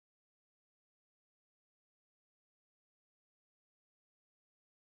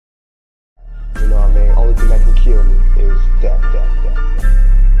kill me is death.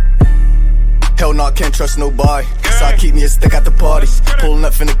 Hell no, I can't trust nobody. So I keep me a stick at the parties. Pulling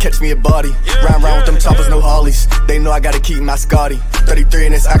up finna catch me a body. Round with them choppers, no Harleys. They know I gotta keep my Scotty. 33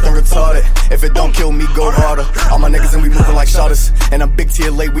 and it's acting retarded. If it don't kill me, go harder. All my niggas and we moving like shotters. And I'm big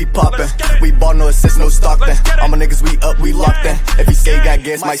TLA, we poppin'. We bought no assist, no Stockton. All my niggas, we up, we locked in. If he say he got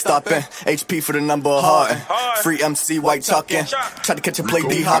gas, might stop in. HP for the number of Harden. Free MC, white chalkin'. Tried to catch a play,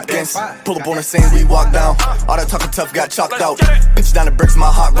 D Hopkins. Pull up on the scene, we walk down. All that talking tough got chalked out. Pinch down the bricks, my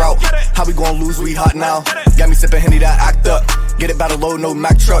hot route. How we gon' lose? We hot now. Got me sippin' Henny, that act up. Get it by the load, no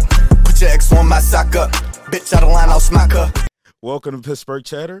Mack truck. Put your ex on my sack up. Bitch out of line, I'll smack her. Welcome to Pittsburgh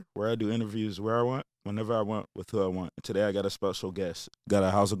Chatter, where I do interviews where I want, whenever I want, with who I want. Today I got a special guest.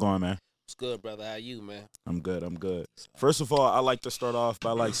 Guttah, how's it going, man? It's good, brother. How you, man? I'm good. First of all, I like to start off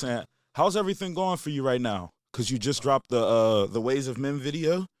by saying, how's everything going for you right now? Because you just dropped the Ways of Men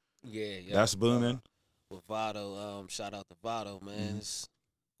video. Yeah. That's booming. With Vado, shout out to Vado, man. It's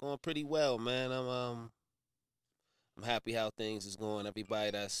going pretty well, man. I'm happy how things is going.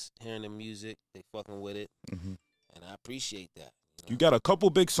 Everybody that's hearing the music, they fucking with it, and I appreciate that. You got a couple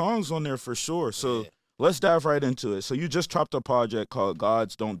big songs on there for sure. So let's dive right into it. So you just dropped a project called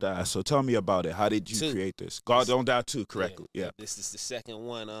Gods Don't Die. So tell me about it. How did you create this? God Don't Die 2, correctly. Yeah. This is the second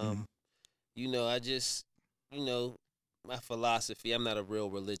one. I just, my philosophy, I'm not a real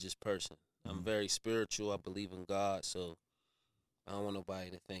religious person. I'm very spiritual. I believe in God. So I don't want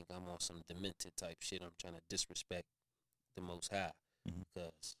nobody to think I'm on some demented type shit. I'm trying to disrespect the Most High.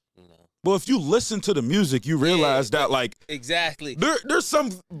 Because, Well, if you listen to the music, you realize that, exactly. There's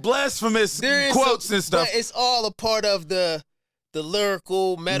some blasphemous quotes and stuff. But it's all a part of the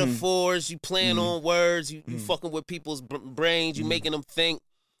lyrical metaphors. You playing on words. You fucking with people's brains. You making them think.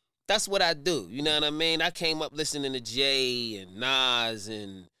 That's what I do. You know what I mean? I came up listening to Jay and Nas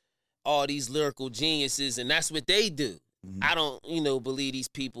and all these lyrical geniuses, and that's what they do. I don't, believe these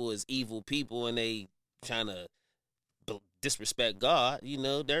people as evil people and they trying to disrespect God. They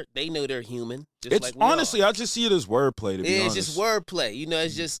know they're human. Just like honestly, I just see it as wordplay. To be honest, it's just wordplay.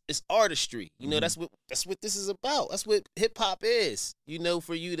 It's artistry. That's what this is about. That's what hip hop is.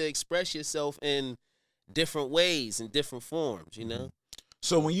 For you to express yourself in different ways and different forms.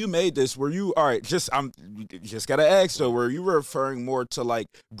 So when you made this, were you all right? Just gotta ask though, were you referring more to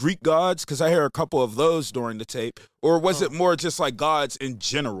Greek gods? Because I hear a couple of those during the tape, or was it more just gods in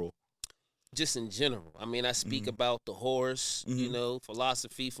general? Just in general. I mean, I speak about the horse,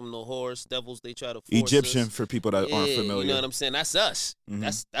 philosophy from the horse, devils, they try to force Egyptian, us. For people that aren't familiar. You know what I'm saying? That's us.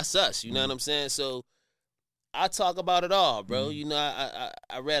 That's us. You know what I'm saying? So I talk about it all, bro.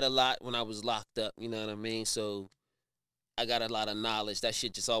 I read a lot when I was locked up, you know what I mean? So I got a lot of knowledge. That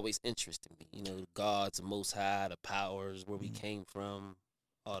shit just always interested me. The gods, the Most High, the powers, where we came from,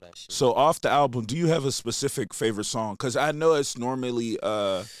 all that shit. So off the album, do you have a specific favorite song? Because I know it's normally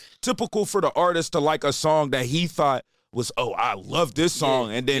typical for the artist to like a song that he thought was, I love this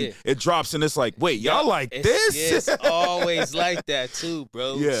song. And then it drops and it's like, wait, y'all like this? Yeah, it's always like that too,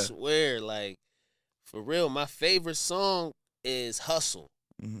 bro. Yeah. I swear, for real, my favorite song is Hustle.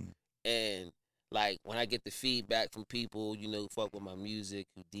 And when I get the feedback from people, fuck with my music,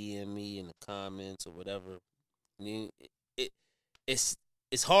 who DM me in the comments or whatever, it's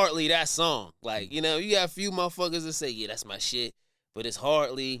hardly that song. You got a few motherfuckers that say, yeah, that's my shit, but it's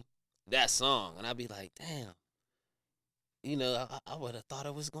hardly that song. And I be like, damn, I would have thought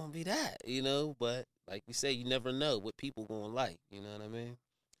it was going to be that, but like we say, you never know what people going to like, you know what I mean?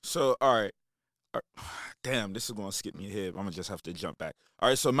 So, all right. Damn, this is going to skip me ahead. I'm going to just have to jump back. All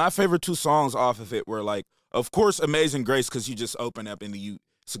right, so my favorite two songs off of it were of course, Amazing Grace, because you just open up and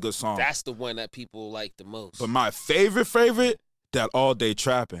it's a good song. That's the one that people like the most. But my favorite, that All Day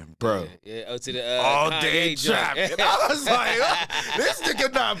Trapping, bro. Yeah. To the All Day Trapping. I was like, this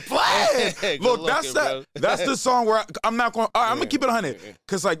nigga not playing. Look, that's the song where I'm not going. All right, I'm gonna keep it 100.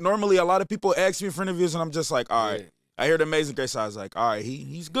 Cause normally a lot of people ask me for interviews and I'm just like, all right. I heard Amazing Grace. I was like, all right,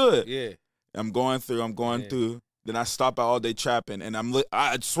 he's good. Yeah. I'm going through. Then I stop at All Day Trapping, and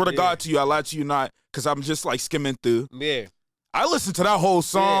I swear to God to you, I lie to you not, cause I'm just skimming through. Yeah. I listen to that whole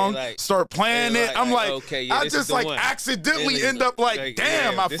song, start playing it. I'm okay, I just accidentally end up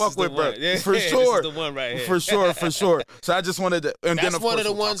damn, I fuck with bro. Yeah, for sure. This is the one right here. For sure. So I just wanted to, and that's then one of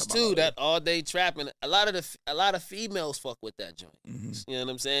the ones too. That All Day Trapping. A lot of females fuck with that joint. You know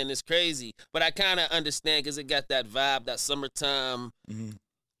what I'm saying? It's crazy, but I kind of understand because it got that vibe, that summertime,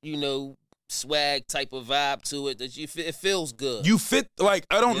 swag type of vibe to it. That it feels good. You fit I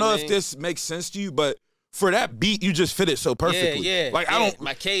don't know if this makes sense to you, but for that beat, you just fit it so perfectly. Yeah. Like I don't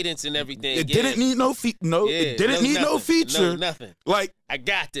my cadence and everything. It didn't need no it didn't need no feature. No, nothing. Like I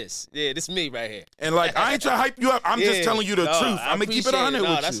got this. Yeah, this me right here. And like I ain't trying to hype you up. I'm just telling you the truth. I'm gonna keep it 100 with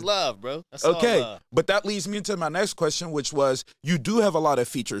you. That's love, bro. That's okay. all love. But that leads me into my next question, which was you do have a lot of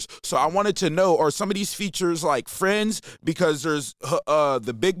features. So I wanted to know, are some of these features like friends? Because there's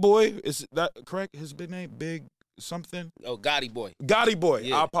the Big Boy. Is that correct? His big name? Big something? Oh, Gotti Boy. Gotti Boy.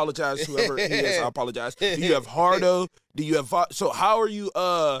 Yeah. I apologize, whoever he is. I apologize. Do you have Hardo? Do you have so how are you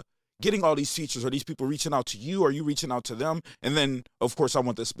getting all these features? Are these people reaching out to you? Are you reaching out to them? And then of course I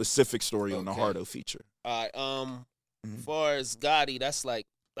want the specific story on the Hardo feature. All right. As far as Gotti, that's like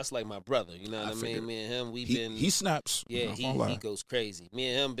my brother. You know what I mean? Me and him, he snaps. Yeah, he goes crazy. Me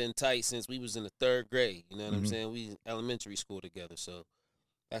and him been tight since we was in the 3rd grade. You know what I'm saying? We elementary school together. So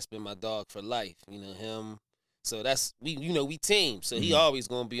that's been my dog for life. You know him. So that's we team. So he always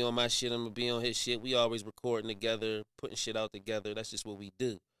gonna be on my shit. I'm gonna be on his shit. We always recording together, putting shit out together. That's just what we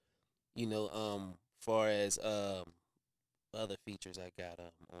do. You know, far as other features I got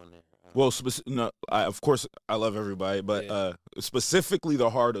on there. Well, of course I love everybody, but specifically the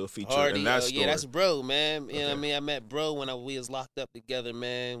Hardo feature and that story. Yeah, that's bro, man. You know what I mean? I met bro when we was locked up together,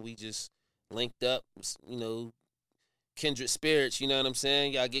 man. We just linked up, you know, kindred spirits, you know what I'm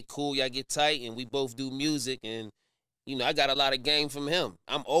saying? Y'all get cool, y'all get tight, and we both do music, and, you know, I got a lot of game from him.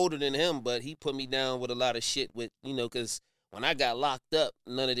 I'm older than him, but he put me down with a lot of shit with, you know, because when I got locked up,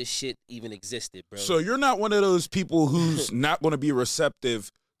 none of this shit even existed, bro. So you're not one of those people who's not going to be receptive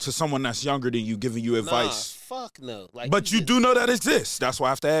to someone that's younger than you giving you advice? Nah, fuck no. Like, but you do know that exists. That's why I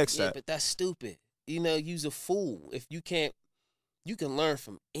have to ask that. Yeah, but that's stupid. You know, you's a fool. If you can't, you can learn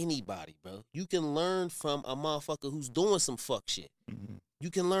from anybody, bro. You can learn from a motherfucker who's doing some fuck shit. You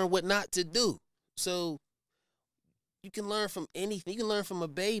can learn what not to do. So you can learn from anything. You can learn from a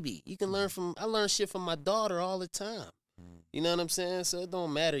baby. You can learn from, I learn shit from my daughter all the time. You know what I'm saying? So it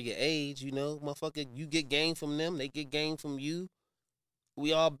don't matter your age, you know. Motherfucker, you get game from them. They get game from you.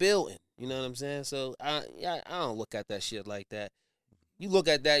 We all building. You know what I'm saying? So I don't look at that shit like that. You look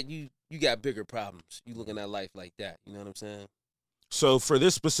at that, you got bigger problems. You looking at life like that. You know what I'm saying? So for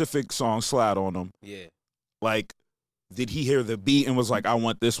this specific song, Slide on Them, yeah, like, did he hear the beat and was like, I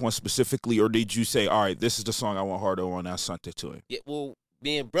want this one specifically, or did you say, all right, this is the song I want Hardo on, I sent it to him? Yeah, well,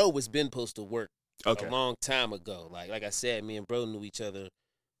 me and bro was been supposed to work a long time ago. Like I said, me and bro knew each other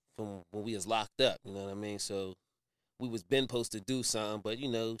from when we was locked up, you know what I mean? So we was been supposed to do something, but, you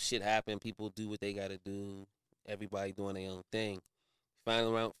know, shit happened. People do what they got to do. Everybody doing their own thing.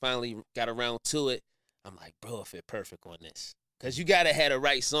 Finally got around to it. I'm like, bro, it fit perfect on this. Because you got to have the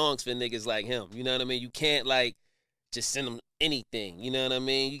right songs for niggas like him. You know what I mean? You can't, like, just send them anything. You know what I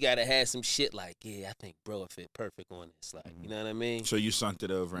mean? You got to have some shit like, yeah, I think bro, it fit perfect on this. Like, you know what I mean? So you sent it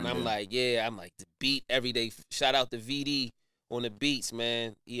over. And I'm like, yeah, the beat every day. Shout out to VD on the beats,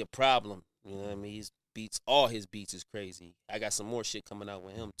 man. He a problem. You know what I mean? All his beats is crazy. I got some more shit coming out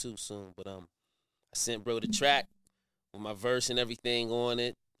with him too soon. But I sent bro the track with my verse and everything on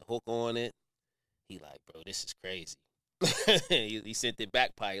it, the hook on it. He like, bro, this is crazy. he sent it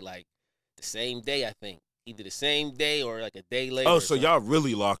back probably like the same day, I think. Either the same day or like a day later. Oh, so y'all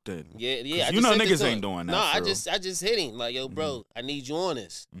really locked in? Yeah. You know niggas ain't doing that. No, I just hit him like, yo, bro, I need you on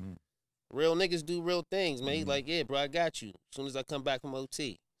this. Real niggas do real things, man. He's like, yeah, bro, I got you. As soon as I come back from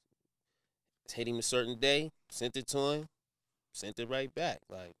OT. Hit him a certain day, sent it to him, sent it right back.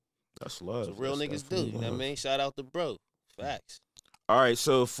 Like, that's love. That's what real niggas do. You know what I mean? Shout out to bro. Facts. All right,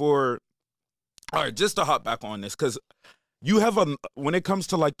 so just to hop back on this, because you have when it comes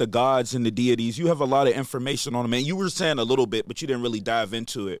to like the gods and the deities, you have a lot of information on them. And you were saying a little bit, but you didn't really dive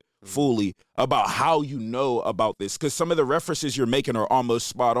into it fully about how you know about this. Because some of the references you're making are almost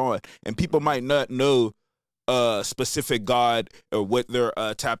spot on. And people might not know a specific god or what they're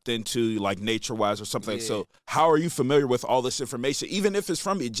tapped into, like nature-wise or something. Yeah. So how are you familiar with all this information? Even if it's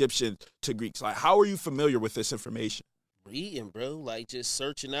from Egyptian to Greeks, like how are you familiar with this information? Reading, bro. Like just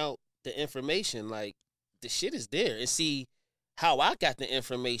searching out the information. Like the shit is there. And see, how I got the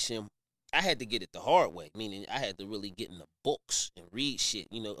information, I had to get it the hard way. Meaning I had to really get in the books and read shit.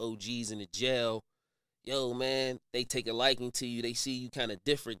 You know, OGs in the jail. Yo, man, they take a liking to you. They see you kind of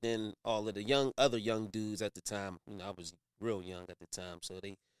different than all of the other young dudes at the time. You know, I was real young at the time. So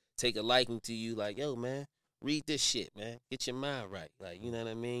they take a liking to you like, yo, man, read this shit, man. Get your mind right. Like, you know what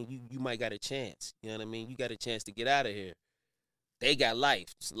I mean? You might got a chance. You know what I mean? You got a chance to get out of here. They got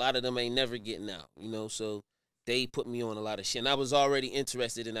life. A lot of them ain't never getting out, you know? So they put me on a lot of shit. And I was already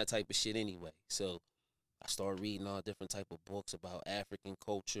interested in that type of shit anyway. So I started reading all different type of books about African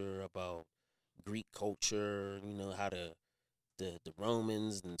culture, about Greek culture, you know, how the the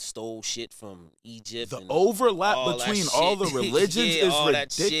Romans and stole shit from Egypt. The and overlap between all the religions is all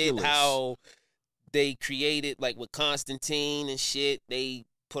ridiculous. That shit, how they created, like with Constantine and shit, they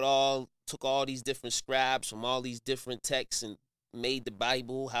took all these different scribes from all these different texts and made the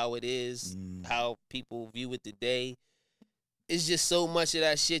Bible how it is, how people view it today. It's just so much of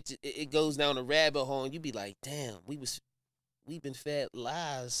that shit. It goes down a rabbit hole, and you be like, damn, we've been fed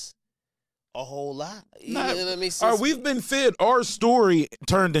lies a whole lot. You know what I mean? We've been fed our story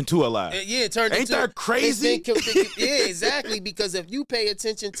turned into a lie. Yeah, it turned into. Ain't that crazy? Yeah, exactly. Because if you pay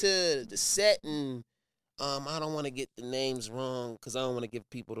attention to the set and I don't want to get the names wrong because I don't want to give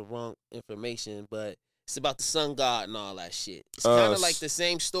people the wrong information, but it's about the sun god and all that shit. It's kind of like the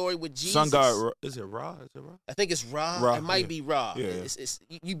same story with Jesus. Sun god, is it Ra? I think it's Ra. It might be Ra. Yeah.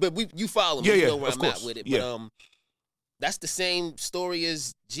 But you follow me. Yeah, you know where of I'm course. at with it. Yeah. But that's the same story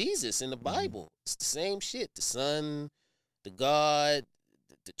as Jesus in the Bible. It's the same shit. The Son, the God,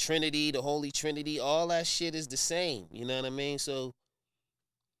 the Trinity, the Holy Trinity, all that shit is the same. You know what I mean? So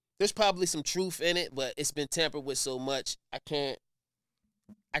there's probably some truth in it, but it's been tampered with so much,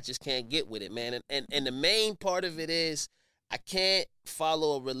 I just can't get with it, man. And the main part of it is I can't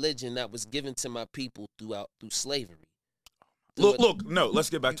follow a religion that was given to my people through slavery. Look, no, let's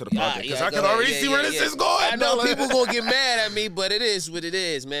get back to the project because I can already see where this is going. I know people gonna get mad at me, but it is what it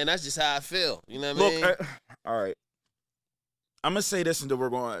is, man. That's just how I feel. You know what I mean? All right. I'm gonna say this and then we're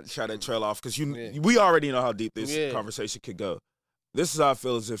gonna try to trail off because we already know how deep this conversation could go. This is how I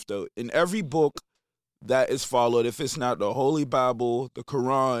feel as if though in every book that is followed, if it's not the Holy Bible, the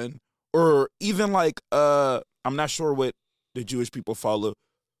Quran, or even like I'm not sure what the Jewish people follow,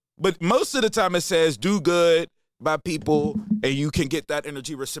 but most of the time it says do good by people and you can get that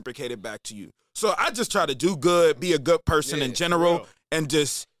energy reciprocated back to you. So I just try to do good, be a good person in general, and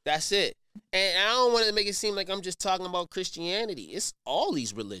just that's it. And I don't want to make it seem like I'm just talking about Christianity. It's all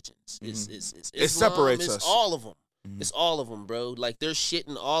these religions. It's Islam, it separates us. It's all of them. It's all of them, bro. Like there's shit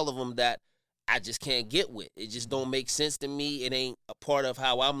in all of them that I just can't get with. It just don't make sense to me. It ain't a part of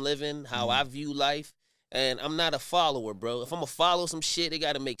how I'm living, how I view life. And I'm not a follower, bro. If I'm going to follow some shit, it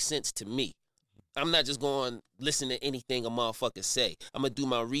got to make sense to me. I'm not just going to listen to anything a motherfucker say. I'm going to do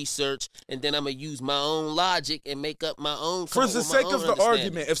my research, and then I'm going to use my own logic and make up my own. For the sake of the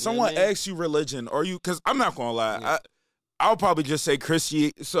argument, if someone asks you religion, or you, because I'm not going to lie, I'll probably just say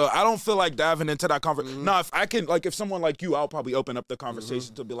Christianity. So I don't feel like diving into that conversation. Now, if I can, like, if someone like you, I'll probably open up the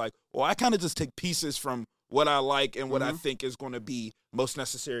conversation to be like, well, I kind of just take pieces from what I like and what I think is going to be most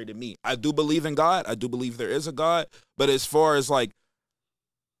necessary to me. I do believe in God. I do believe there is a God. But as far as like,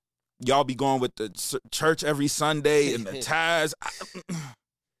 y'all be going with the church every Sunday and the tithes.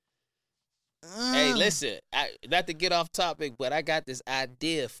 Hey, listen, not to get off topic, but I got this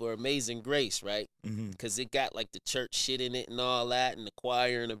idea for Amazing Grace, right? Because it got like the church shit in it and all that and the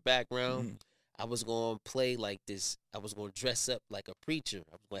choir in the background. I was going to play like this. I was going to dress up like a preacher.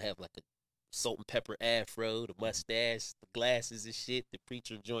 I was going to have like a salt and pepper afro, the mustache, the glasses and shit, the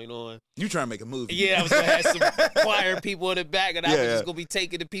preacher joint on. You trying to make a movie. Yeah, I was going to have some choir people in the back, and I was just going to be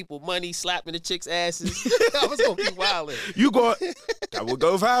taking the people money, slapping the chicks' asses. I was going to be wilding. That would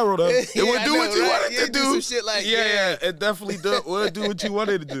go viral, though. It would do what you wanted to do. Some shit like it definitely would do what you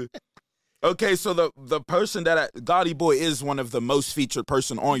wanted to do. Okay, so the person that Gotti Boy is one of the most featured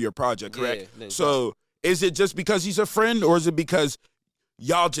person on your project, correct? Yeah, so is it just because he's a friend, or is it because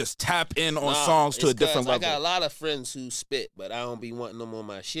y'all just tap in on songs to a different level? I got a lot of friends who spit, but I don't be wanting them on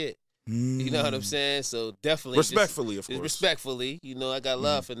my shit. You know what I'm saying? So definitely respectfully, of course. Respectfully, you know, I got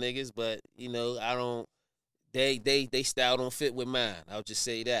love for niggas, but you know, I don't. They style don't fit with mine. I'll just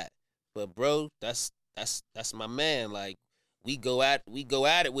say that. But bro, that's my man. Like we go at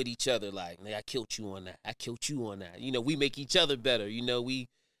it with each other. Like, I killed you on that. I killed you on that. You know, we make each other better. You know,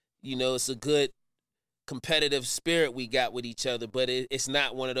 it's a good competitive spirit we got with each other, but it's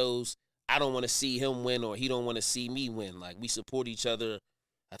not one of those I don't want to see him win or he don't want to see me win. Like we support each other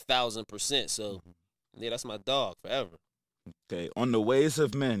 1,000%. So yeah, that's my dog forever. Okay, on the ways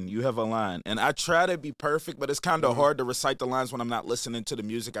of men, you have a line, and I try to be perfect, but it's kind of hard to recite the lines when I'm not listening to the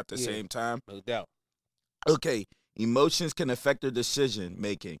music at the same time. No doubt. Okay, emotions can affect their decision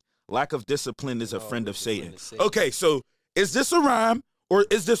making. Lack of discipline is a friend of Satan. Okay, so is this a rhyme or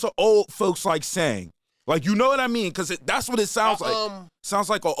is this an old folks like saying? Like, you know what I mean? Because that's what it sounds like. Sounds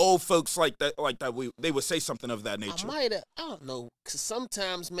like an old folks like that. They would say something of that nature. I don't know. Because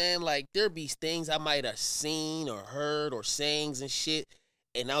sometimes, man, like, there be things I might have seen or heard or sayings and shit,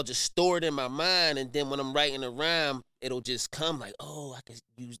 and I'll just store it in my mind, and then when I'm writing a rhyme, it'll just come like, oh, I can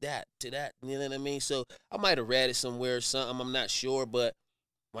use that to that. You know what I mean? So I might have read it somewhere or something. I'm not sure. But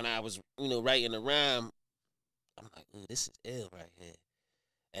when I was, writing a rhyme, I'm like, ooh, this is ill right here.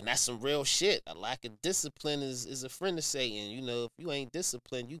 And that's some real shit. A lack of discipline is a friend of Satan. You know, if you ain't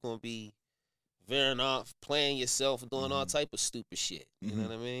disciplined, you gonna be veering off, playing yourself, doing all type of stupid shit. You know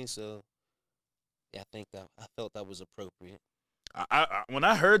what I mean? So, yeah, I felt that was appropriate. When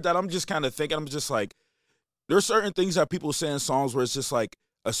I heard that, I'm just kind of thinking, I'm just like, there's certain things that people say in songs where it's just like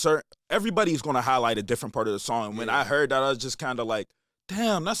everybody's gonna highlight a different part of the song. And when I heard that, I was just kind of like,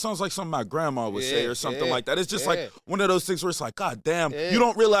 damn, that sounds like something my grandma would say or something like that. It's just like one of those things where it's like, God damn, you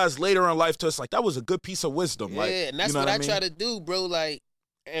don't realize later in life to it's like, that was a good piece of wisdom. Like, and that's what I try to do, bro. Like,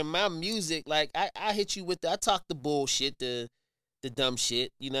 and my music, like, I hit you with I talk the bullshit, the dumb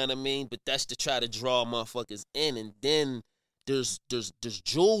shit, you know what I mean? But that's to try to draw motherfuckers in, and then there's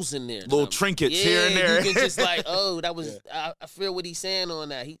jewels in there. Little trinkets here and there. You can just like, oh, that was, I feel what he's saying on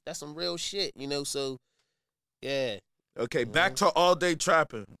that. That's some real shit, you know? So, yeah. Okay, back to All Day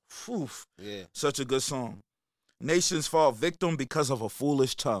Trapping. Whew. Yeah. Such a good song. Nations fall victim because of a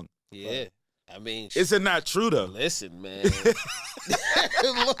foolish tongue. Yeah. I mean, isn't that true though? Listen, man.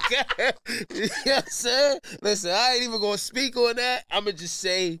 Look at it. You know what I'm saying? Listen, I ain't even gonna speak on that. I'ma just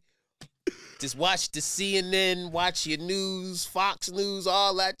say, just watch the CNN, watch your news, Fox News,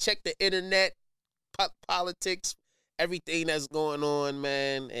 all that. Check the internet, politics, everything that's going on,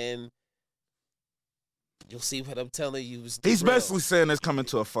 man, and you'll see what I'm telling you. He's basically saying it's coming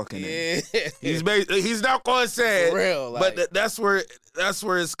to a fucking end. He's not going to say it, real, like, but that's where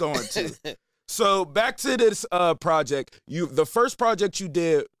it's going to. So back to this project. The first project you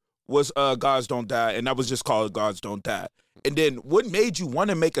did was Gods Don't Die, and that was just called Gods Don't Die. And then what made you want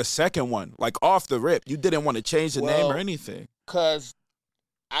to make a second one, like off the rip? You didn't want to change the name or anything? Because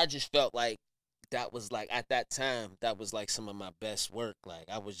I just felt like that was like, at that time, that was like some of my best work. Like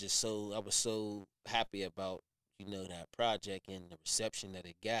I was so happy about, that project and the reception that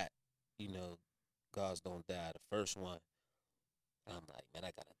it got. Gods Don't Die, the first one. I'm like, man,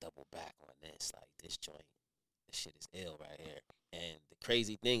 I gotta double back on this. Like this shit is ill right here. And the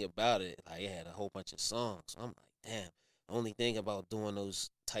crazy thing about it, like it had a whole bunch of songs. So I'm like, damn. The only thing about doing those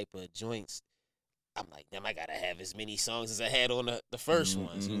type of joints, I'm like, damn, I gotta have as many songs as I had on the first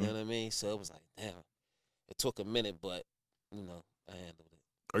ones. You know what I mean? So it was like, damn. It took a minute, but I handled it.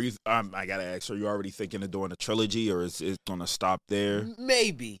 Are you? I gotta ask. Are you already thinking of doing a trilogy, or is it gonna stop there?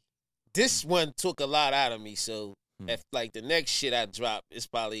 Maybe. This one took a lot out of me, so if like the next shit I drop, it's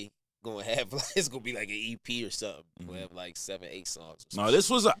probably gonna have it's gonna be like an EP or something. We'll have like 7, 8 songs. No, this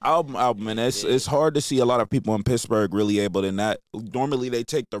was an album, and it's hard to see a lot of people in Pittsburgh really able to not. Normally they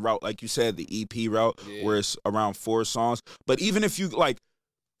take the route, like you said, the EP route, where it's around 4 songs. But even if you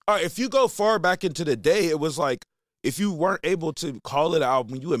if you go far back into the day, it was like, if you weren't able to call it an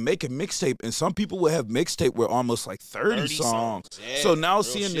album, you would make a mixtape, and some people would have mixtape with almost like 30 songs. Yeah, so now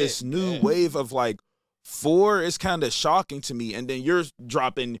seeing this new wave of like 4 is kind of shocking to me, and then you're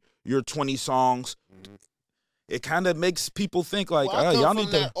dropping your 20 songs. It kind of makes people think like, y'all need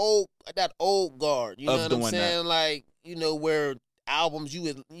that old guard. You know what I'm saying? Like, where albums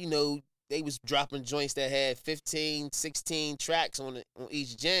they was dropping joints that had 15, 16 tracks on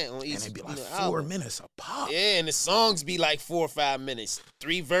each jam, on each, and it'd be like 4 minutes a pop. Yeah, and the songs be like 4 or 5 minutes,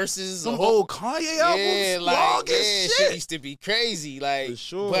 3 verses. Some old Kanye albums, long as shit. Used to be crazy, like. For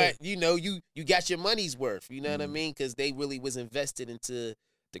sure. But you got your money's worth. You know what I mean? Because they really was invested into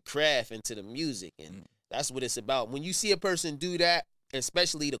the craft, into the music, and that's what it's about. When you see a person do that,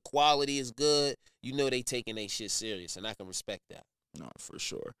 especially the quality is good, they taking their shit serious, and I can respect that. No, for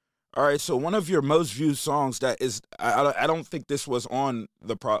sure. All right, so one of your most viewed songs that is, I don't think this was on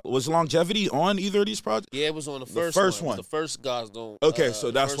was Longevity on either of these projects? Yeah, it was on the first one. The first Gods Don't. Okay,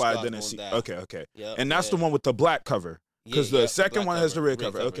 so that's why I didn't see. Okay. Yep, and that's the one with the black cover. Because the second one has the red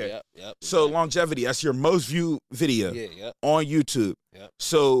cover. Okay. Yep, so Longevity, that's your most viewed video on YouTube. Yep.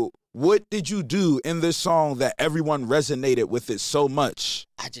 So what did you do in this song that everyone resonated with it so much?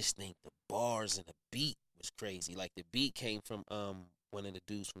 I just think the bars and the beat was crazy. Like the beat came from one of the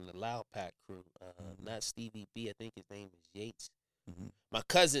dudes from the Loud Pack crew, not Stevie B. I think his name is Yates. My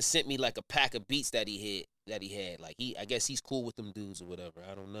cousin sent me like a pack of beats that he had. Like I guess he's cool with them dudes or whatever.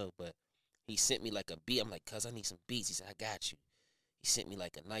 I don't know, but he sent me like a beat. I'm like, cuz I need some beats. He said, I got you. He sent me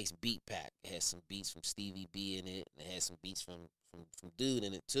like a nice beat pack. It had some beats from Stevie B in it, and it had some beats from dude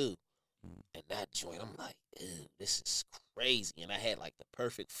in it too. And that joint, I'm like, ew, this is crazy. And I had like the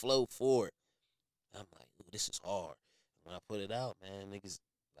perfect flow for it. I'm like, ooh, this is hard. When I put it out, man, niggas,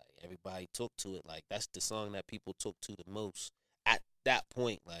 like, everybody took to it. Like, that's the song that people took to the most at that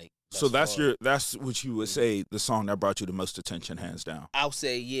point. Like, so that's what you would say, the song that brought you the most attention, hands down. I'll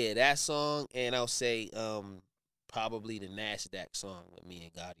say, yeah, that song, and I'll say probably the NASDAQ song with me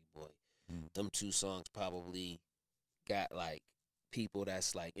and Gotti Boy. them 2 songs probably got like people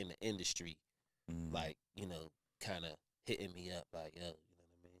that's like in the industry, like, you know, kind of hitting me up like, yo, you know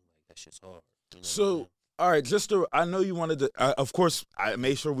what I mean? Like, that shit's hard. You know So, all right, I know you wanted to, of course, I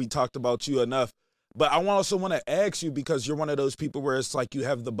made sure we talked about you enough, but I also want to ask you, because you're one of those people where it's like you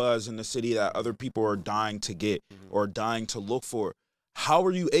have the buzz in the city that other people are dying to get or dying to look for. How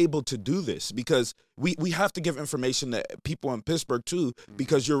are you able to do this? Because we have to give information to people in Pittsburgh too,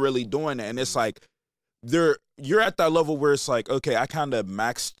 because you're really doing it. And it's like, you're at that level where it's like, okay, I kind of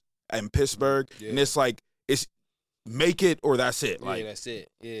maxed in Pittsburgh, and it's like, it's make it or that's it. Like, that's it.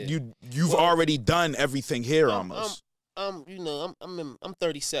 Yeah. You've already done everything here almost. You know, I'm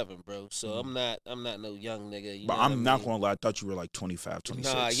 37, bro. So I'm not no young nigga. You But know I'm not mean? gonna lie, I thought you were like 25,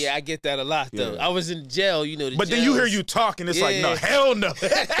 26. Nah, yeah, I get that a lot though. Yeah. I was in jail, you know. But then you hear you talking, it's like, no, hell no. All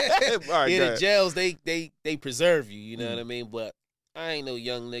right, the jails they preserve you. You know what I mean? But I ain't no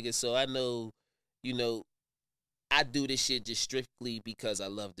young nigga, so I know, you know, I do this shit just strictly because I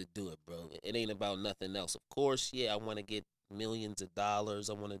love to do it, bro. It ain't about nothing else. Of course, yeah, I want to get millions of dollars.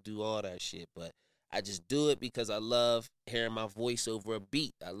 I want to do all that shit, but I just do it because I love hearing my voice over a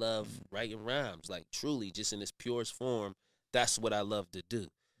beat. I love writing rhymes, like truly, just in its purest form. That's what I love to do.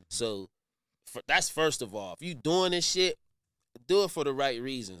 So that's first of all. If you doing this shit, do it for the right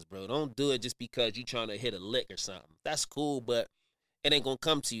reasons, bro. Don't do it just because you trying to hit a lick or something. That's cool, but it ain't gonna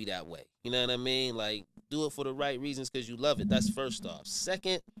come to you that way. You know what I mean? Like, do it for the right reasons because you love it. That's first off.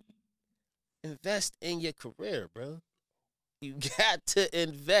 Second, invest in your career, bro. You got to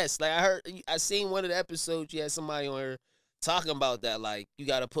invest. Like, I seen one of the episodes, you had somebody on here talking about that. Like, you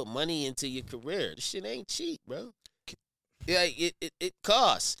got to put money into your career. This shit ain't cheap, bro. Yeah, it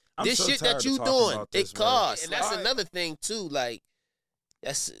costs. This shit that you doing, it costs. And that's another thing, too. Like,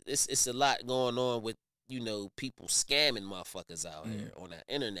 it's a lot going on with, you know, people scamming motherfuckers out here on that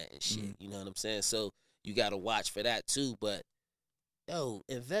internet and shit. You know what I'm saying? So you got to watch for that, too. But yo,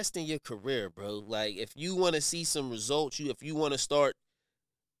 invest in your career, bro. Like, if you want to see some results, if you want to start,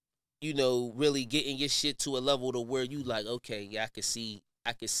 you know, really getting your shit to a level to where you like, okay, yeah, I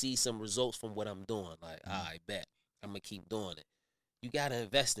can see some results from what I'm doing. Like, I bet I'm gonna keep doing it. You gotta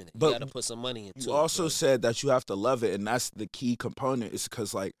invest in it. You gotta put some money into it. You also said that you have to love it, and that's the key component. Is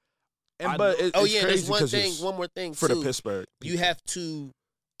because like, there's one more thing for too. the Pittsburgh. You have to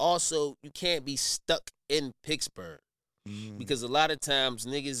also, you can't be stuck in Pittsburgh. Because a lot of times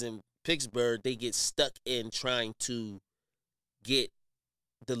niggas in Pittsburgh, they get stuck in trying to get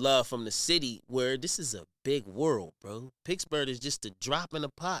the love from the city, where this is a big world, bro. Pittsburgh is just a drop in the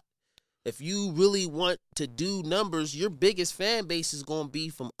pot. If you really want to do numbers, your biggest fan base is going to be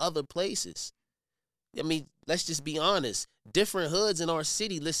from other places. I mean, let's just be honest. Different hoods in our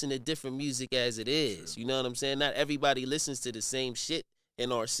city listen to different music as it is. You know what I'm saying? Not everybody listens to the same shit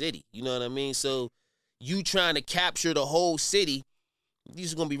in our city. You know what I mean? So you trying to capture the whole city, you're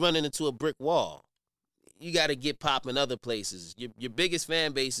just going to be running into a brick wall. You got to get popping other places. Your biggest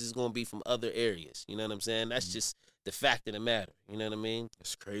fan base is going to be from other areas. You know what I'm saying? That's just the fact of the matter. You know what I mean?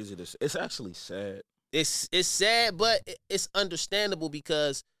 It's crazy. It's actually sad. It's sad, but it's understandable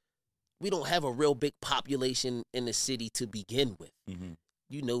because we don't have a real big population in the city to begin with.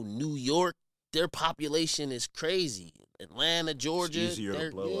 You know, New York, their population is crazy. Atlanta, Georgia, it's easier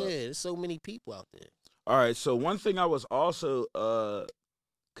to blow up. There's so many people out there. All right, so one thing I was also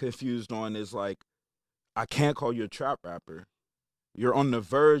confused on is like, I can't call you a trap rapper. You're on the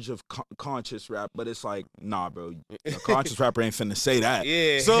verge of conscious rap, but it's like, nah, bro, a conscious rapper ain't finna say that.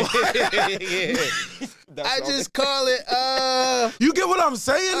 Yeah. So I just call it. You get what I'm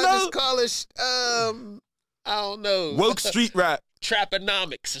saying, though? I just call it. I don't know. Woke street rap.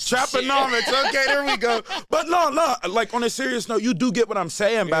 Traponomics. Traponomics. Okay, there we go. But no. Like, on a serious note, you do get what I'm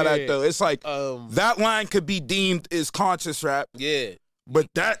saying by that, though. It's like, that line could be deemed as conscious rap. Yeah. But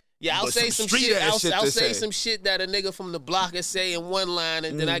that. Yeah, I'll say some shit. I'll say some shit that a nigga from the block will say in one line,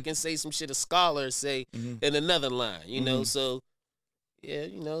 and then I can say some shit a scholar say in another line. You know, so yeah,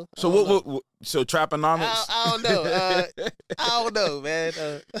 you know. So what? So Traponomics? I don't know. I don't know, man.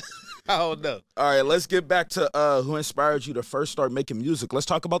 I don't know. All right, let's get back to who inspired you to first start making music. Let's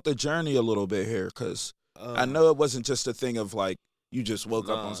talk about the journey a little bit here, because I know it wasn't just a thing of like you just woke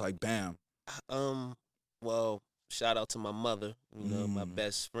up and was like, bam. Well, shout out to my mother, you know, my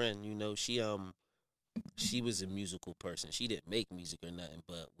best friend. You know, she was a musical person. She didn't make music or nothing,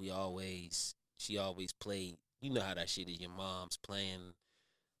 but she always played. You know how that shit is. Your mom's playing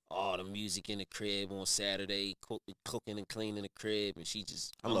all the music in the crib on Saturday, cooking and cleaning the crib, and she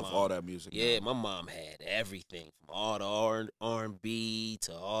just. I love all that music. Yeah, my mom had everything from all the R&B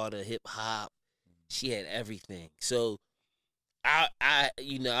to all the hip hop. She had everything. So I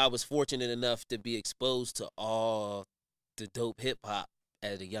was fortunate enough to be exposed to all the dope hip hop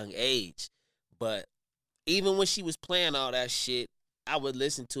at a young age. But even when she was playing all that shit, I would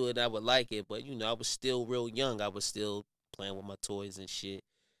listen to it, I would like it, but I was still real young. I was still playing with my toys and shit.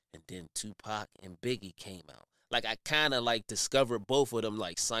 And then Tupac and Biggie came out. Like, I kind of like discovered both of them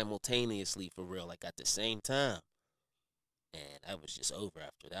like simultaneously, for real, like at the same time. And I was just over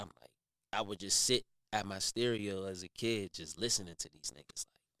after that. I'm like, I would just sit at my stereo as a kid just listening to these niggas.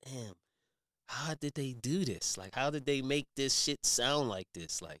 Like, damn, how did they do this? Like, how did they make this shit sound like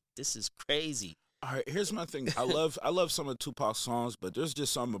this? Like, this is crazy. All right, here's my thing. I love some of Tupac's songs, but there's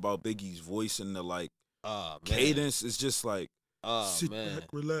just something about Biggie's voice and the like cadence. It's just like sit back,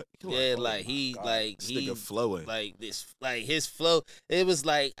 relax. Yeah, like he nigga flowing. Like this, like his flow. It was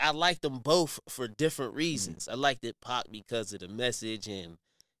like I liked them both for different reasons. I liked it Pac because of the message and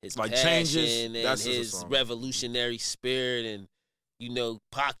his like passion changes, and that's his revolutionary spirit, and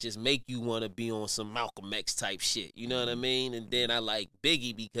Pac just make you want to be on some Malcolm X type shit. You know what I mean? And then I like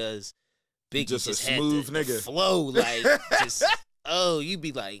Biggie because Biggie just a smooth had the nigga flow, like just. Oh, you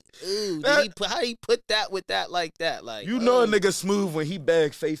be like, ooh, how he put that with that like that? Like, a nigga smooth when he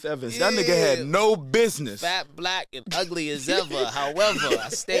bagged Faith Evans. Yeah. That nigga had no business. Fat, black, and ugly as ever. However, I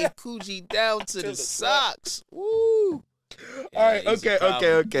stay Coogee down to the socks. Woo. All right,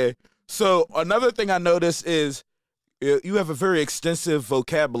 okay. So another thing I noticed is you have a very extensive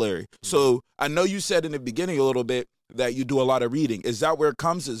vocabulary. So I know you said in the beginning a little bit that you do a lot of reading. Is that where it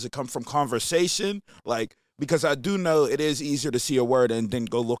comes? Does it come from conversation? Like, because I do know it is easier to see a word and then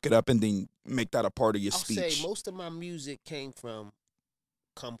go look it up and then make that a part of your speech. I'll say most of my music come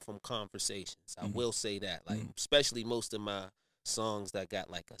from conversations. I will say that. Like, especially most of my songs that got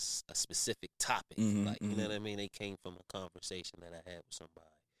like a specific topic. Like, you know what I mean? They came from a conversation that I had with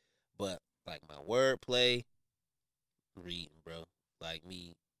somebody. But like my wordplay, reading, bro. Like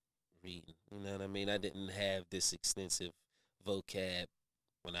me reading. You know what I mean? I didn't have this extensive vocab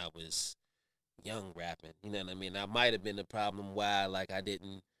when I was young rapping. You know what I mean? That might have been the problem why like I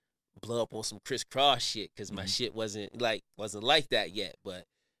didn't blow up on some crisscross shit because my shit wasn't like that yet. But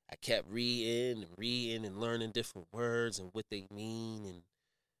I kept reading and learning different words and what they mean. And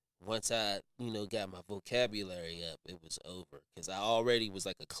once I, got my vocabulary up, it was over. Because I already was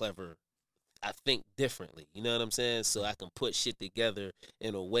like I think differently. You know what I'm saying? So I can put shit together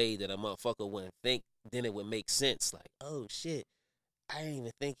in a way that a motherfucker wouldn't think. Then it would make sense. Like, oh shit, I didn't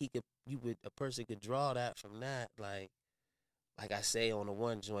even think a person could draw that from that. Like I say on the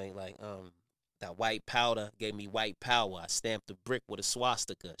one joint, like, that white powder gave me white power. I stamped a brick with a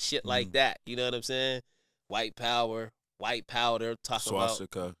swastika. Shit like that. You know what I'm saying? White power, white powder, talking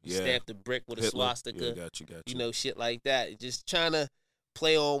swastika, about yeah. Stamped a brick with Hitler. A swastika. Yeah, got you. Shit like that. Just trying to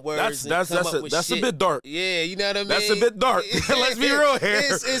play on words. That's a bit dark. Yeah, you know what I mean? That's a bit dark. Let's be real here.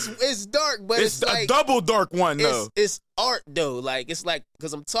 It's dark, but it's like a double dark one though. It's art though. Like it's like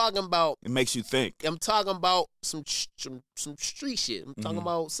because I'm talking about. It makes you think. I'm talking about some street shit. I'm talking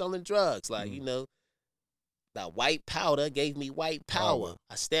about selling drugs. Like that white powder gave me white power.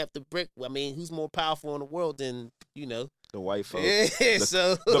 I stamped the brick. I mean, who's more powerful in the world than the white folks? Yeah,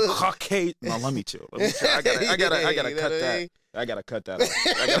 the Caucasian. No, let me chill. I gotta cut that. I gotta cut that out.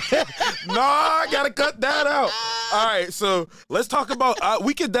 I gotta cut that out. All right, so let's talk about.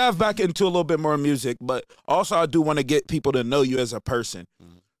 We could dive back into a little bit more music, but also I do want to get people to know you as a person.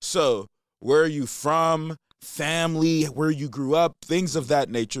 So, where are you from? Family? Where you grew up? Things of that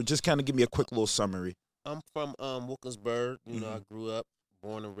nature. Just kind of give me a quick little summary. I'm from Wilkinsburg. I grew up,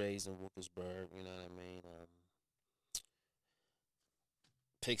 born and raised in Wilkinsburg. You know what I mean?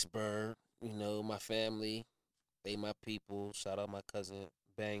 Pittsburgh. My family. They my people. Shout out my cousin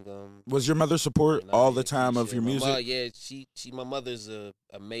Bangum. Was your mother support all the time of your music? Yeah, she my mother's a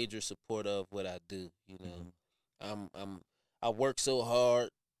major supporter of what I do. I work so hard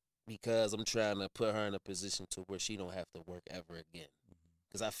because I'm trying to put her in a position to where she don't have to work ever again.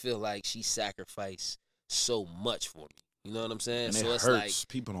 Because I feel like she sacrificed so much for me. You know what I'm saying? And so it it's hurts.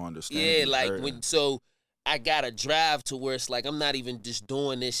 People don't understand. Yeah, like I gotta drive to where it's like I'm not even just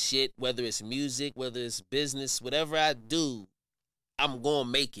doing this shit, whether it's music, whether it's business, whatever I do, I'm gonna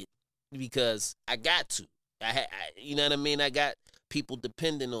make it because I got to. You know what I mean? I got people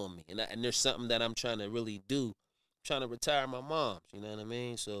depending on me, and there's something that I'm trying to really do. I'm trying to retire my mom. You know what I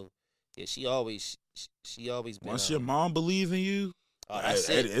mean? So yeah, she always been. Once your mom believe in you. That's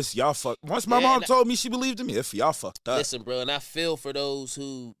it. It's y'all fucked. Once my mom told me she believed in me, if y'all fucked up. Listen, bro, and I feel for those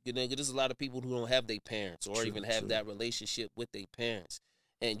who, there's a lot of people who don't have their parents or even have that relationship with their parents.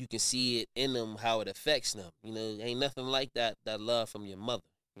 And you can see it in them, how it affects them. Ain't nothing like that love from your mother.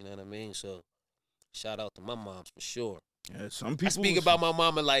 You know what I mean? So, shout out to my moms for sure. Yeah, some people. I speak about my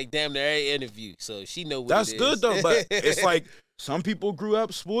mama like damn near every interview, so she know what That's it is. good though, but it's like some people grew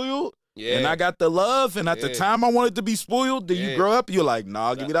up spoiled. Yeah. And I got the love, and at the time I wanted to be spoiled. Then you grow up, you're like,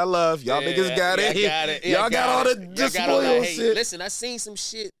 nah, give me that love. Y'all niggas got it. Y'all got all the spoiled shit. Listen, I seen some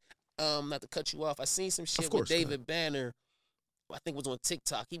shit, not to cut you off, I seen some shit with David Banner, I think it was on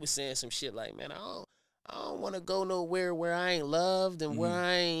TikTok. He was saying some shit like, man, I don't want to go nowhere where I ain't loved and where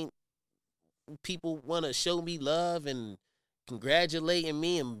I ain't, people want to show me love and congratulating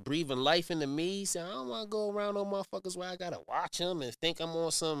me and breathing life into me. So I don't want to go around no motherfuckers where I got to watch them and think I'm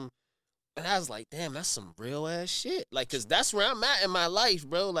on some. And I was like, damn, that's some real ass shit. Like, cause that's where I'm at in my life,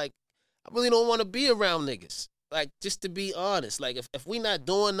 bro. Like, I really don't want to be around niggas. Like, just to be honest. Like, if we not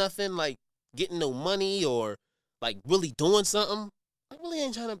doing nothing, like getting no money or like really doing something, I really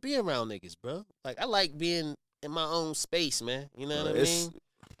ain't trying to be around niggas, bro. Like, I like being in my own space, man. You know what I mean?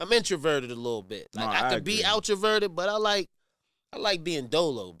 I'm introverted a little bit. Like, I could be outroverted, but I like being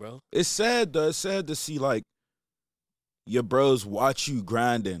dolo, bro. It's sad though. It's sad to see like your bros watch you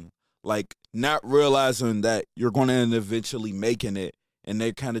grinding. Like, not realizing that you're going to end up eventually making it, and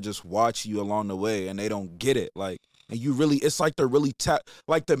they kind of just watch you along the way, and they don't get it. Like, and you really, it's like they're really,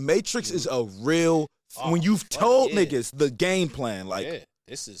 like, the Matrix is a real, when you've told niggas the game plan, like,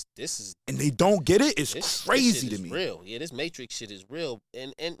 this is, and they don't get it, it's crazy to me. Real. Yeah, this Matrix shit is real.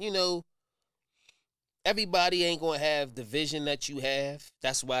 And you know, everybody ain't gonna have the vision that you have.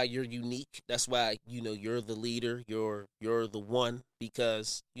 That's why you're unique. That's why, you know, you're the leader. You're the one,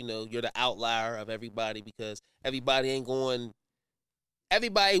 because, you know, you're the outlier of everybody, because everybody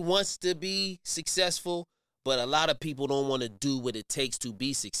wants to be successful, but a lot of people don't want to do what it takes to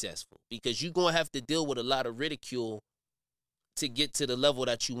be successful, because you're gonna have to deal with a lot of ridicule to get to the level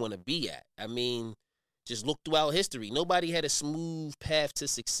that you want to be at. I mean, just look throughout history. Nobody had a smooth path to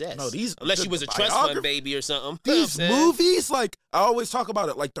success. No, unless you was a trust fund baby or something. These movies, like, I always talk about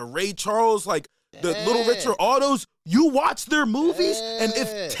it, like the Ray Charles, like the Little Richard, all those, you watch their movies, and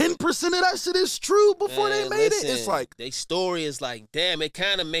if 10% of that shit is true before they made it, it's like, their story is like, damn, it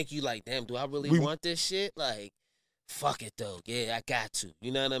kind of make you like, damn, do I really want this shit? Like, fuck it though. Yeah, I got to.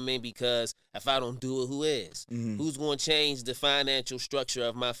 You know what I mean? Because if I don't do it, who is? Who's going to change the financial structure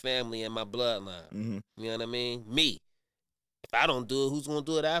of my family and my bloodline? You know what I mean? Me. If I don't do it, who's going to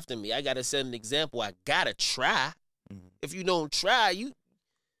do it after me? I got to set an example. I got to try. If you don't try, you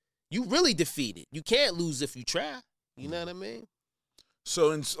really defeated. You can't lose if you try. You know what I mean?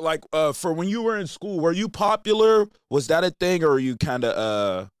 So, like, for when you were in school, were you popular? Was that a thing, or were you kind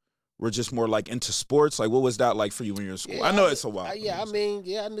of were just more like into sports? Like, what was that like for you when you were in school? Yeah, I know it's a while. I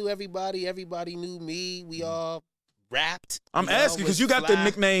knew everybody. Everybody knew me. We all rapped. I'm asking because you got the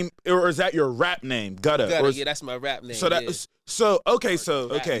nickname, or is that your rap name, Guttah? Guttah, yeah, that's my rap name. So rap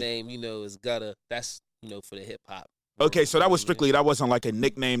name, you know, is Guttah. That's, you know, for the hip hop. Okay, so that was strictly, that wasn't like a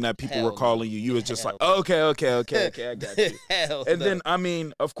nickname that people were calling you. You was just like, okay, I got you. Then, I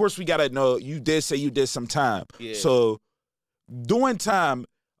mean, of course, we gotta know, you did say you did some time. Yeah. So doing time,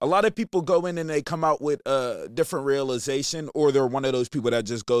 a lot of people go in and they come out with a different realization, or they're one of those people that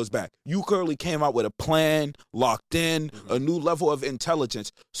just goes back. You clearly came out with a plan, locked in, a new level of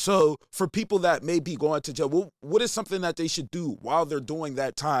intelligence. So for people that may be going to jail, what is something that they should do while they're doing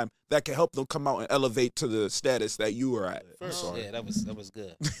that time that can help them come out and elevate to the status that you were at? Yeah, that was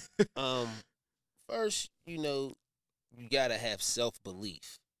good. First, you know, you gotta have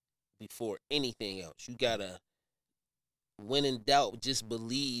self-belief before anything else. You gotta, when in doubt, just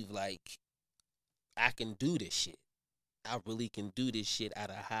believe, like, I can do this shit. I really can do this shit at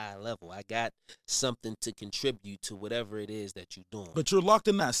a high level. I got something to contribute to whatever it is that you're doing. But you're locked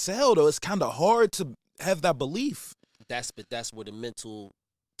in that cell, though. It's kind of hard to have that belief. That's where the mental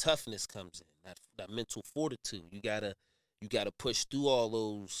toughness comes in. That mental fortitude. You gotta push through all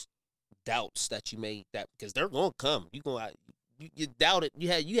those doubts that you made, that because they're gonna come. You doubt it.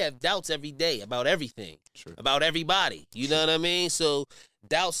 You have doubts every day about everything, about everybody. You know what I mean? So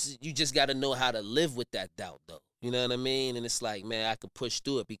doubts, you just got to know how to live with that doubt, though. You know what I mean? And it's like, man, I could push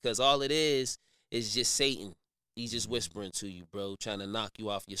through it, because all it is just Satan. He's just whispering to you, bro, trying to knock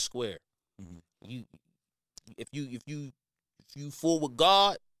you off your square. If you full with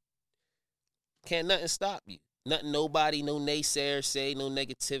God, can't nothing stop you. Nothing, nobody, no naysayer say, no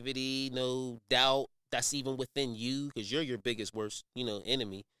negativity, no doubt. That's even within you, because you're your biggest worst, you know,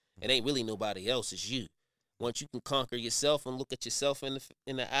 enemy. It ain't really nobody else, it's you. Once you can conquer yourself and look at yourself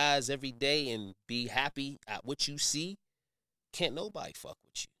in the eyes every day and be happy at what you see, can't nobody fuck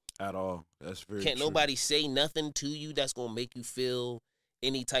with you. At all. That's very Can't nobody say nothing to you that's going to make you feel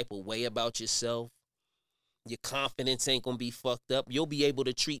any type of way about yourself. Your confidence ain't going to be fucked up. You'll be able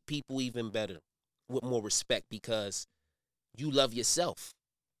to treat people even better with more respect, because you love yourself.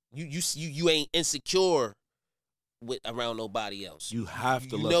 You ain't insecure around nobody else. You have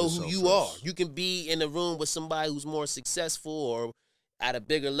to love know yourself who you first. are. You can be in a room with somebody who's more successful or at a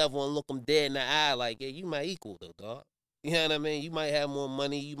bigger level and look them dead in the eye like, yeah, you my equal though, dog. You know what I mean? You might have more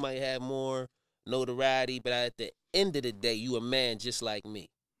money, you might have more notoriety, but at the end of the day, you a man just like me.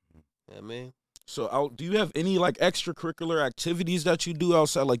 You know what I mean? So do you have any like extracurricular activities that you do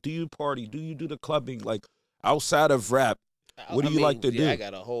outside? Like, do you party? Do you do the clubbing? Like, outside of rap, what do you like to do? I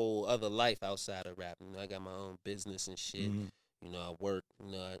got a whole other life outside of rap. You know, I got my own business and shit. You know, I work.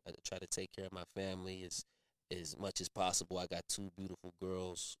 You know, I try to take care of my family as much as possible. I got 2 beautiful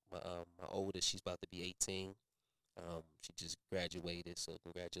girls. My oldest, she's about to be 18. She just graduated, so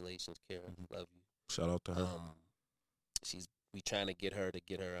congratulations, Kara. Love you. Shout out to her. We trying to get her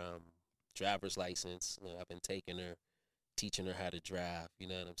driver's license. You know, I've been teaching her how to drive. You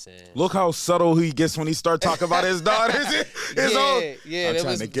know what I'm saying? Look how subtle he gets when he start talking about his daughters. Yeah, I'm that trying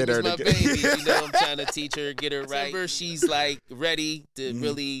was to get her my to baby. You know, I'm trying to teach her, get her right. She's like ready to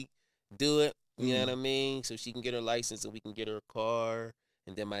really do it. You know what I mean? So she can get her license and we can get her a car.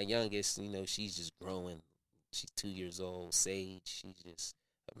 And then my youngest, you know, she's just growing. She's 2 years old, Sage. She's just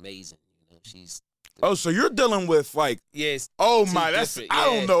amazing. You know, she's. Oh, so you're dealing with like. Yes. Oh my, that's. Yeah. I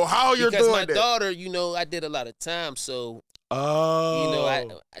don't know how you're doing that. Because my daughter, you know, I did a lot of time, so. Oh. You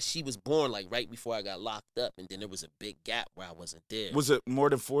know, she was born like right before I got locked up, and then there was a big gap where I wasn't there. Was it more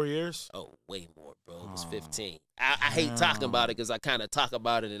than 4 years? Oh, way more, bro. It was 15. I hate talking about it because I kind of talk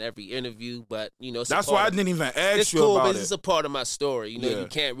about it in every interview, but you know, that's why I didn't even ask you cool, about but it. it's a part of my story. You know, you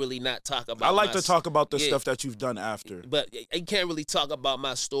can't really not talk about. I like to talk about the stuff that you've done after, but you can't really talk about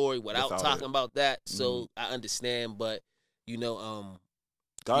my story without talking about that. So I understand, but you know,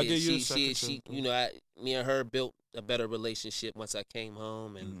 God gave you a second she, you know, me and her built a better relationship once I came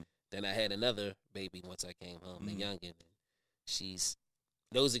home, and then I had another baby once I came home, the youngin. And she's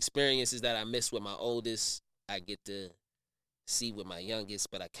those experiences that I missed with my oldest, I get to see with my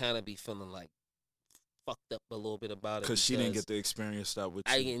youngest, but I kind of be feeling like fucked up a little bit about it because she didn't get to experience that with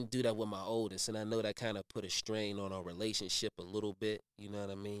you. I didn't do that with my oldest, and I know that kind of put a strain on our relationship a little bit. You know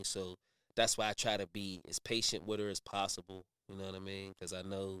what I mean? So that's why I try to be as patient with her as possible. You know what I mean? Because I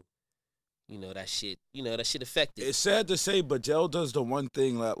know. You know, that shit affected. It's sad to say, but jail does the one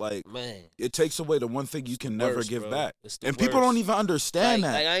thing that, like, man, it takes away the one thing you can never give back. And people don't even understand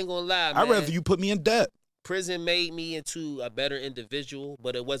that. Like, I ain't gonna lie, man. I'd rather you put me in debt. Prison made me into a better individual,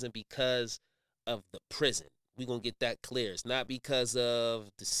 but it wasn't because of the prison. We're gonna get that clear. It's not because of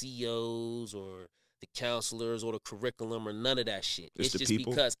the CEOs or the counselors or the curriculum or none of that shit. It's just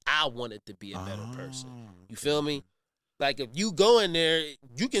people? Because I wanted to be a better person. You feel me? Like, if you go in there,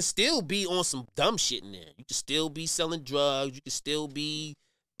 you can still be on some dumb shit in there. You can still be selling drugs. You can still be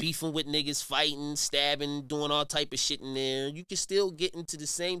beefing with niggas, fighting, stabbing, doing all type of shit in there. You can still get into the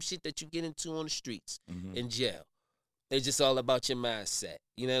same shit that you get into on the streets in jail. It's just all about your mindset.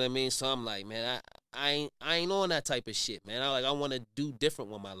 You know what I mean? So I'm like, man, I ain't on that type of shit, man. I want to do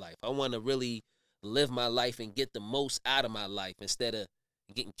different with my life. I want to really live my life and get the most out of my life instead of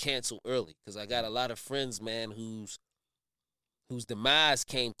getting canceled early. Because I got a lot of friends, man, whose demise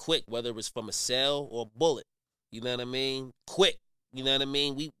came quick, whether it was from a cell or a bullet. You know what I mean? Quick. You know what I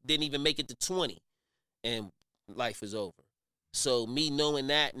mean? We didn't even make it to 20, and life is over. So me knowing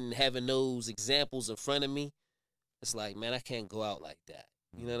that and having those examples in front of me, it's like, man, I can't go out like that.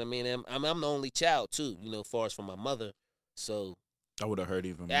 You know what I mean? I'm the only child, too, you know, as far as from my mother. So I would have hurt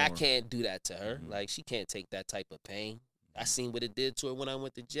even more. I can't do that to her. Like, she can't take that type of pain. I seen what it did to her when I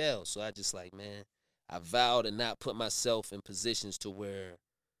went to jail. So I just like, man, I vowed to not put myself in positions to where,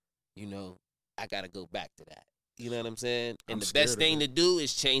 you know, I got to go back to that. You know what I'm saying? And the best thing to do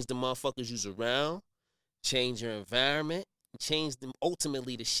is change the motherfuckers you's around, change your environment, and change them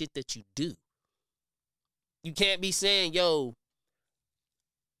ultimately the shit that you do. You can't be saying, yo,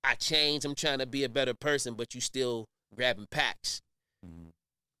 I changed, I'm trying to be a better person, but you still grabbing packs.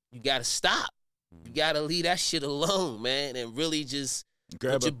 You got to stop. You got to leave that shit alone, man, and really just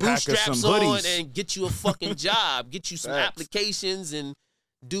grab put your bootstraps on and get you a fucking job. Get you some applications and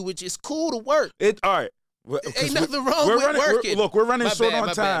do it. It's cool to work. All right. Ain't nothing wrong with working. Look, we're running short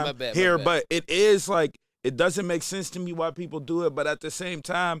on time here, but it is like, it doesn't make sense to me why people do it. But at the same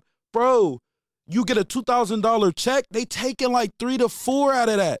time, bro, you get a $2,000 check, they taking like 3 to 4 out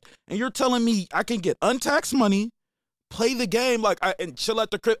of that. And you're telling me I can get untaxed money, play the game, and chill at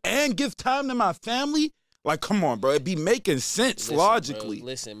the crib and give time to my family? Like, come on, bro. It'd be making sense logically. Bro,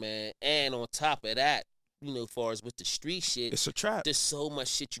 listen, man. And on top of that, you know, as far as with the street shit, it's a trap. There's so much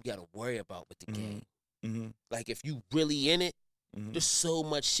shit you got to worry about with the game. Like, if you really in it, there's so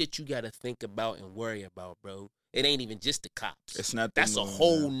much shit you got to think about and worry about, bro. It ain't even just the cops. It's not. That's a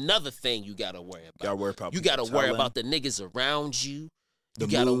whole nother thing you gotta worry about. You gotta worry about the niggas around you. You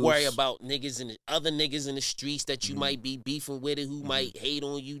gotta worry about niggas and other niggas in the streets that you might be beefing with it, who might hate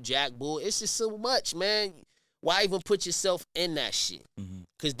on you, Jack Bull. It's just so much, man. Why even put yourself in that shit?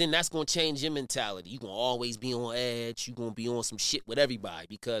 Because then that's going to change your mentality. You're going to always be on edge. You're going to be on some shit with everybody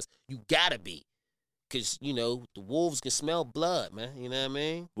because you got to be. Because, you know, the wolves can smell blood, man. You know what I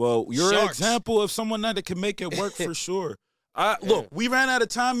mean? Well, you're an example of someone that can make it work for sure. Look, we ran out of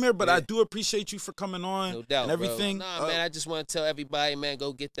time here, but I do appreciate you for coming on no doubt, and everything. Bro. Nah, man, I just want to tell everybody, man,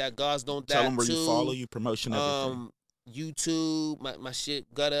 go get that Guards Don't Die. Tell them where you follow, you promotion, everything. YouTube, my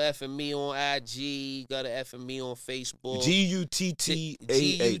shit, Guttah F and me on IG, Guttah F and me on Facebook. Guttah,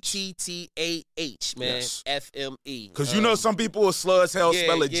 man. Yes. FME. Because you know some people will slow as hell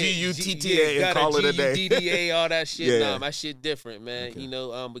spell it Gutta and call it a day. GUDDA, all that shit. Nah, my shit different, man. Okay. You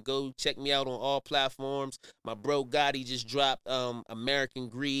know, but go check me out on all platforms. My bro Gotti just dropped American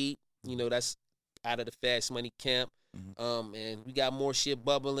Greed. You know, that's out of the Fast Money camp. And we got more shit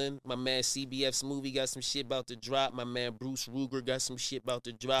bubbling. My man CBF's movie got some shit about to drop. My man Bruce Ruger got some shit about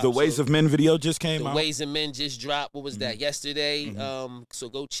to drop. The Ways of Men video just came out. The Ways of Men just dropped. What was that? Yesterday. So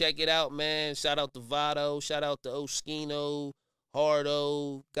go check it out, man. Shout out to Vado. Shout out to Oskino,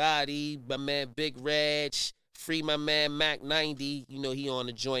 Hardo, Gotti, my man Big Reg. Free my man Mac 90. You know he on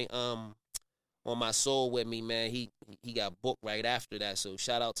the joint on My Soul with me, man. He got booked right after that. So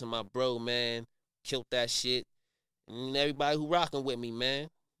shout out to my bro, man. Killed that shit. And everybody who rocking with me, man.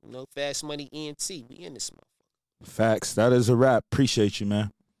 You know, Fast Money ENT. We in this motherfucker. Facts. That is a wrap. Appreciate you,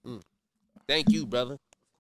 man. Thank you, brother.